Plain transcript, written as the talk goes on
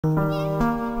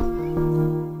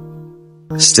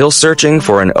Still searching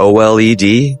for an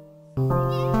OLED?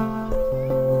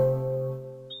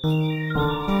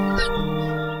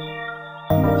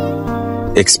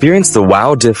 Experience the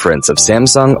wow difference of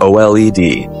Samsung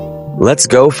OLED. Let's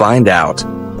go find out.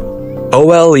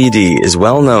 OLED is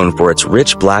well known for its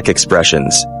rich black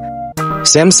expressions.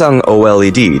 Samsung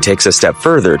OLED takes a step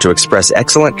further to express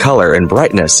excellent color and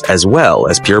brightness as well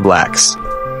as pure blacks.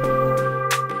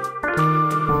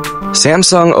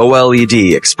 Samsung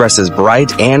OLED expresses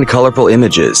bright and colorful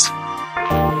images.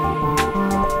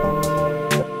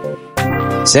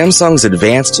 Samsung's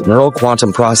advanced neural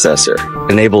quantum processor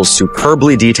enables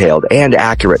superbly detailed and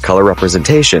accurate color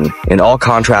representation in all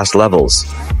contrast levels,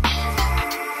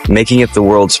 making it the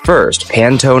world's first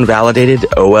Pantone-validated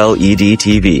OLED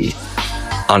TV.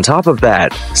 On top of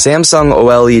that, Samsung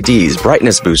OLED's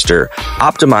brightness booster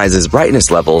optimizes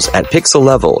brightness levels at pixel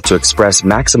level to express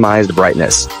maximized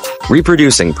brightness,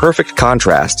 reproducing perfect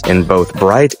contrast in both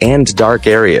bright and dark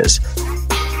areas.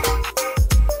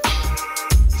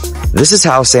 This is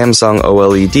how Samsung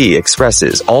OLED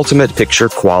expresses ultimate picture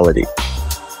quality.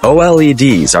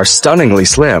 OLEDs are stunningly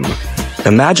slim.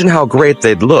 Imagine how great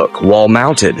they'd look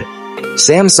wall-mounted.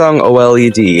 Samsung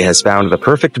OLED has found the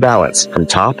perfect balance from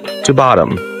top to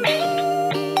bottom.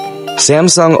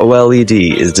 Samsung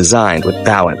OLED is designed with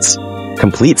balance,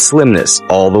 complete slimness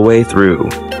all the way through.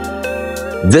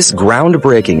 This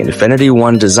groundbreaking Infinity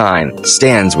One design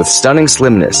stands with stunning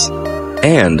slimness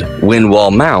and, when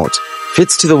wall mount,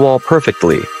 fits to the wall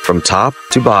perfectly from top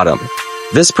to bottom.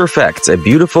 This perfects a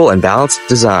beautiful and balanced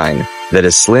design that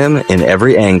is slim in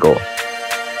every angle.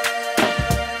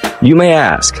 You may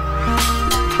ask,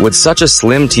 would such a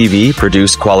slim TV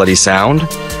produce quality sound?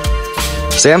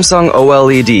 Samsung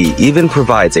OLED even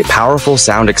provides a powerful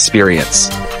sound experience.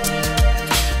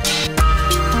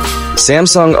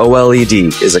 Samsung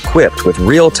OLED is equipped with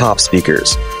real top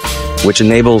speakers, which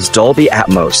enables Dolby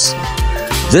Atmos.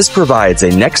 This provides a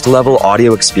next-level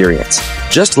audio experience,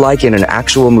 just like in an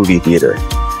actual movie theater.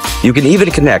 You can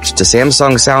even connect to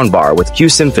Samsung Soundbar with Q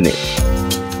Symphony,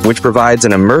 which provides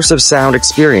an immersive sound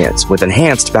experience with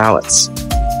enhanced balance.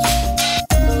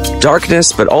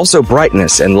 Darkness, but also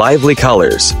brightness and lively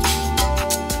colors.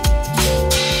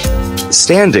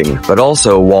 Standing, but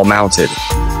also wall-mounted.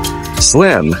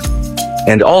 Slim,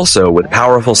 and also with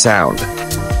powerful sound.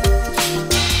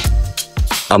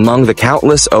 Among the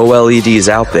countless OLEDs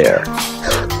out there,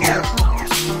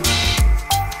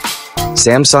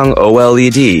 Samsung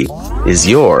OLED is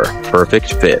your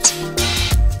perfect fit.